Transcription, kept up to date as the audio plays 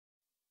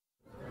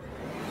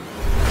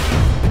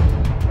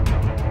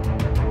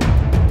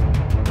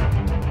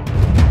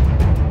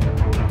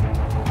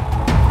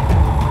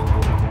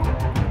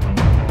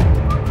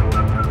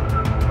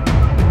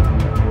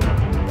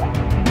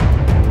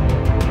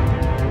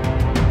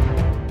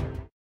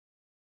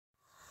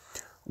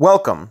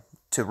Welcome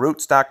to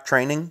Rootstock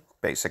Training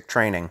Basic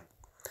Training.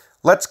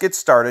 Let's get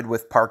started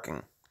with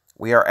parking.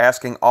 We are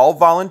asking all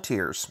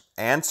volunteers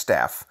and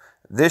staff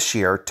this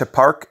year to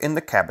park in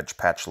the Cabbage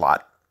Patch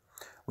lot.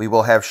 We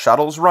will have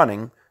shuttles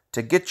running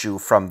to get you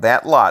from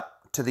that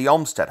lot to the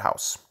Olmsted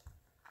House.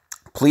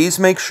 Please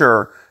make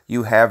sure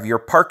you have your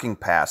parking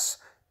pass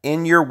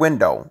in your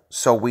window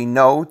so we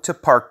know to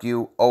park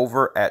you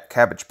over at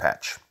Cabbage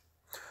Patch.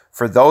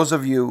 For those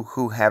of you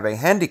who have a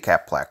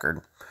handicap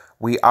placard,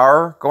 we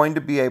are going to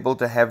be able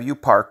to have you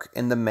park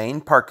in the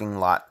main parking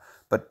lot,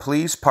 but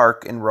please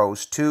park in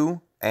rows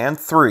 2 and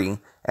 3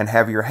 and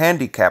have your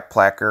handicap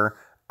placard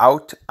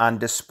out on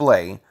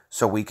display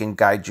so we can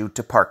guide you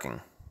to parking.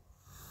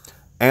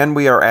 And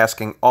we are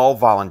asking all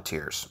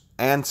volunteers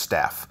and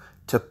staff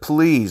to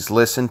please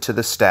listen to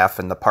the staff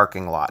in the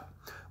parking lot.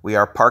 We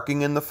are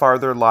parking in the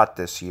farther lot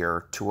this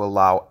year to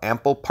allow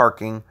ample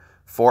parking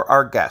for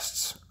our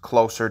guests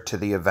closer to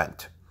the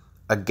event.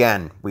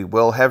 Again, we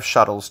will have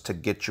shuttles to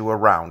get you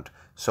around,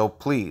 so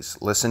please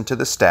listen to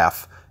the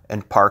staff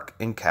and park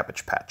in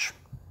Cabbage Patch.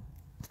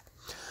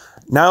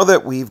 Now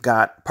that we've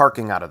got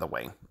parking out of the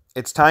way,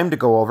 it's time to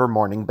go over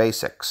morning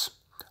basics.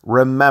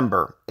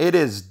 Remember, it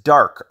is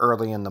dark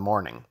early in the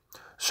morning,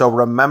 so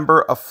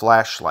remember a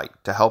flashlight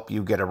to help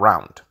you get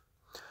around.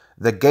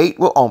 The gate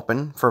will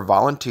open for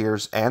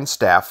volunteers and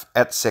staff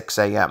at 6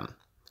 a.m.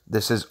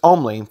 This is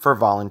only for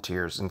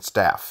volunteers and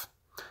staff.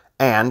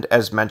 And,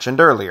 as mentioned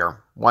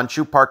earlier, once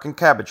you park in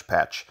Cabbage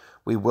Patch,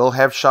 we will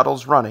have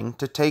shuttles running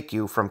to take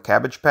you from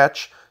Cabbage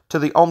Patch to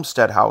the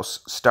Olmsted House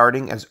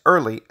starting as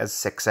early as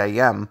 6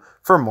 a.m.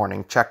 for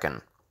morning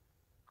check-in.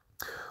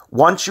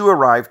 Once you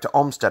arrive to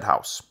Olmsted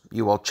House,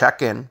 you will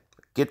check in,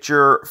 get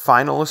your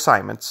final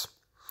assignments,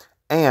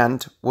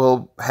 and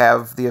will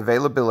have the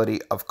availability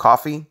of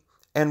coffee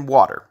and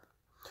water.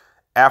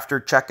 After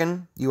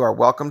check-in, you are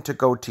welcome to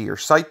go to your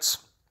sites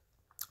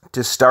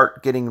to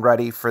start getting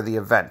ready for the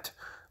event,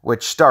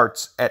 which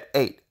starts at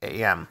 8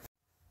 a.m.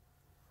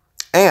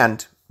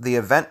 And the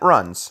event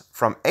runs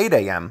from 8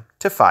 a.m.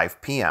 to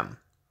 5 p.m.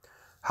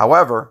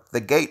 However,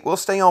 the gate will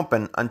stay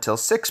open until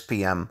 6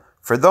 p.m.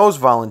 for those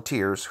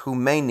volunteers who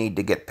may need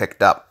to get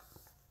picked up.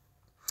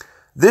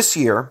 This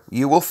year,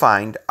 you will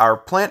find our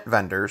plant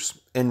vendors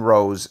in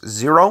rows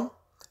 0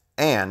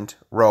 and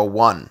row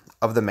 1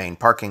 of the main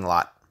parking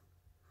lot.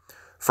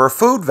 For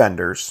food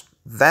vendors,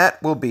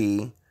 that will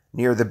be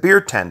near the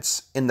beer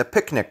tents in the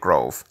picnic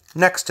grove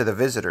next to the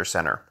visitor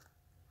center.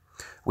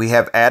 We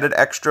have added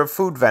extra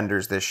food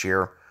vendors this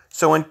year,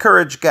 so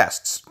encourage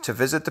guests to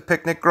visit the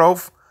picnic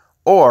grove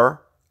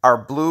or our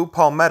Blue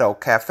Palmetto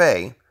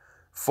Cafe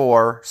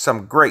for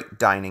some great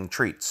dining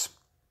treats.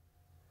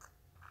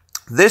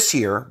 This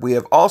year, we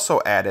have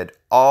also added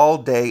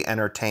all-day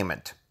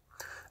entertainment.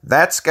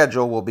 That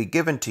schedule will be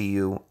given to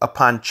you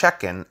upon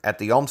check-in at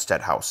the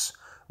Olmsted House,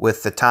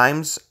 with the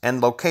times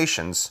and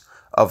locations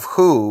of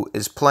who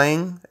is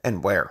playing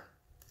and where.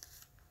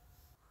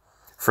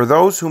 For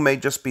those who may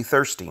just be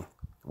thirsty,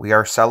 we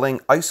are selling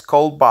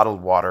ice-cold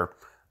bottled water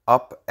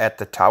up at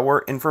the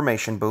Tower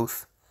Information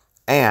Booth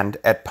and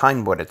at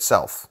Pinewood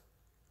itself.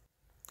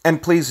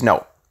 And please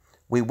note,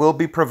 we will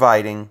be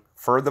providing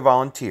for the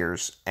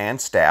volunteers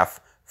and staff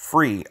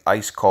free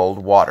ice-cold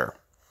water.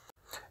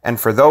 And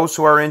for those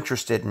who are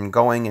interested in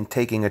going and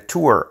taking a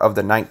tour of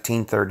the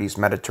 1930s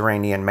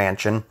Mediterranean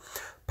mansion,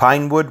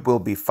 Pinewood will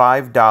be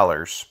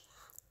 $5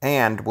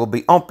 and will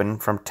be open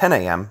from 10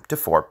 a.m. to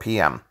 4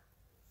 p.m.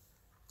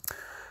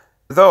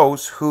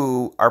 Those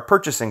who are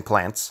purchasing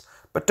plants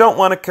but don't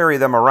want to carry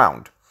them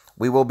around,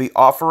 we will be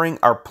offering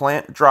our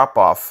plant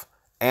drop-off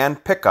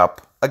and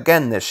pickup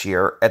again this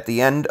year at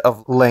the end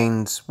of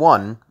lanes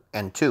 1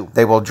 and 2.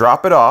 They will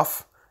drop it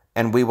off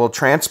and we will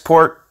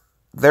transport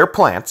their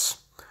plants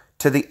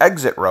to the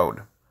exit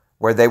road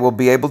where they will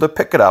be able to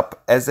pick it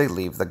up as they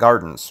leave the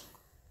gardens.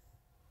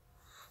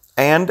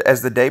 And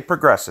as the day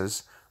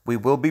progresses, we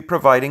will be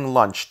providing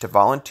lunch to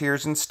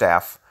volunteers and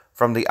staff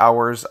from the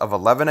hours of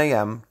 11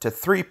 a.m. to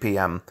 3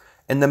 p.m.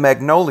 in the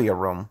Magnolia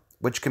Room,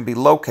 which can be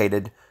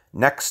located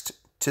next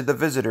to the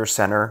Visitor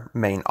Center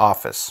main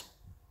office.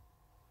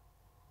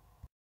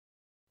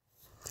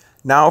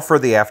 Now for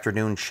the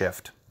afternoon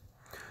shift.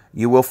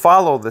 You will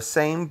follow the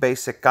same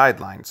basic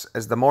guidelines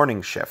as the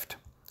morning shift.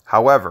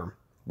 However,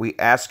 we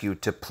ask you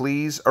to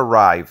please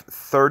arrive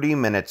 30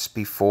 minutes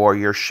before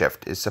your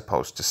shift is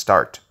supposed to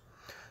start.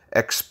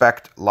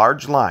 Expect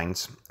large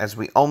lines as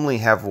we only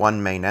have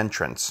one main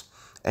entrance,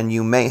 and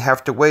you may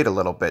have to wait a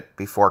little bit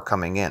before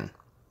coming in.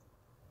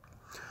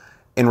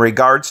 In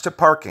regards to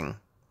parking,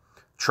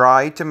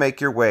 try to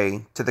make your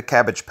way to the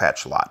Cabbage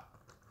Patch lot.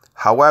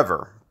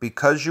 However,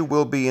 because you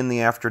will be in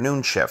the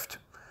afternoon shift,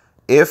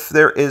 if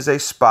there is a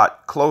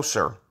spot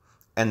closer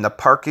and the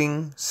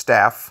parking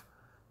staff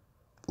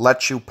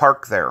lets you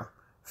park there,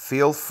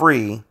 feel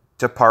free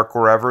to park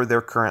wherever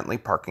they're currently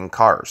parking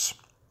cars.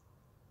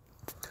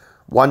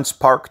 Once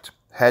parked,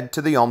 head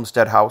to the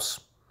Olmsted House,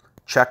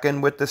 check in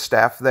with the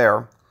staff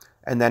there,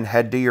 and then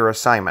head to your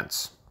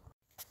assignments.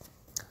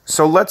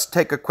 So let's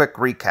take a quick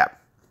recap.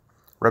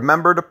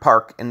 Remember to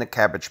park in the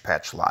Cabbage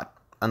Patch lot.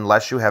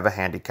 unless you have a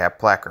handicap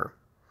placard.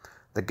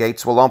 The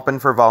gates will open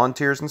for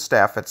volunteers and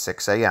staff at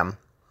 6 a.m.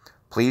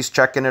 Please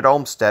check in at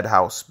Olmsted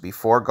House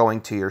before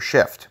going to your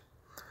shift.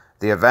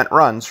 The event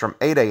runs from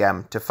 8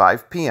 a.m. to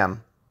 5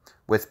 p.m.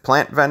 with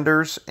plant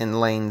vendors in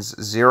lanes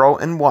 0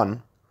 and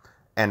 1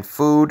 and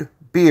food,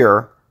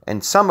 beer,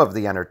 and some of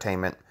the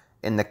entertainment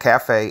in the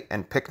cafe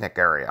and picnic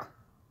area.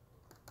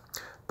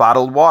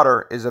 Bottled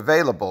water is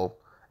available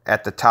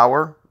at the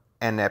Tower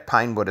and at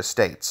Pinewood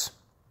Estates.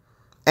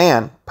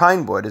 And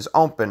Pinewood is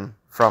open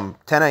from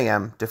 10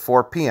 a.m. to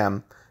 4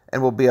 p.m.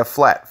 and will be a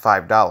flat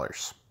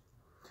 $5.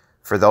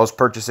 For those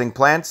purchasing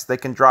plants, they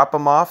can drop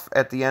them off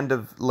at the end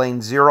of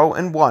lane 0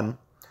 and 1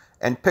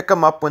 and pick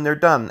them up when they're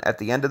done at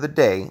the end of the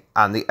day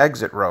on the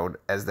exit road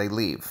as they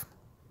leave.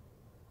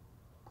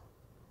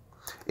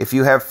 If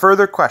you have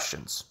further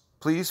questions,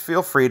 please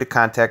feel free to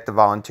contact the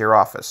volunteer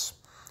office,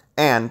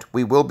 and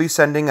we will be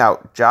sending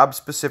out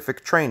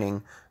job-specific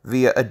training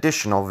via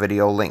additional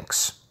video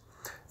links.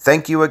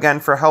 Thank you again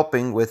for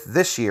helping with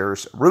this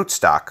year's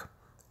Rootstock,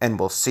 and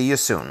we'll see you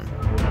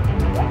soon.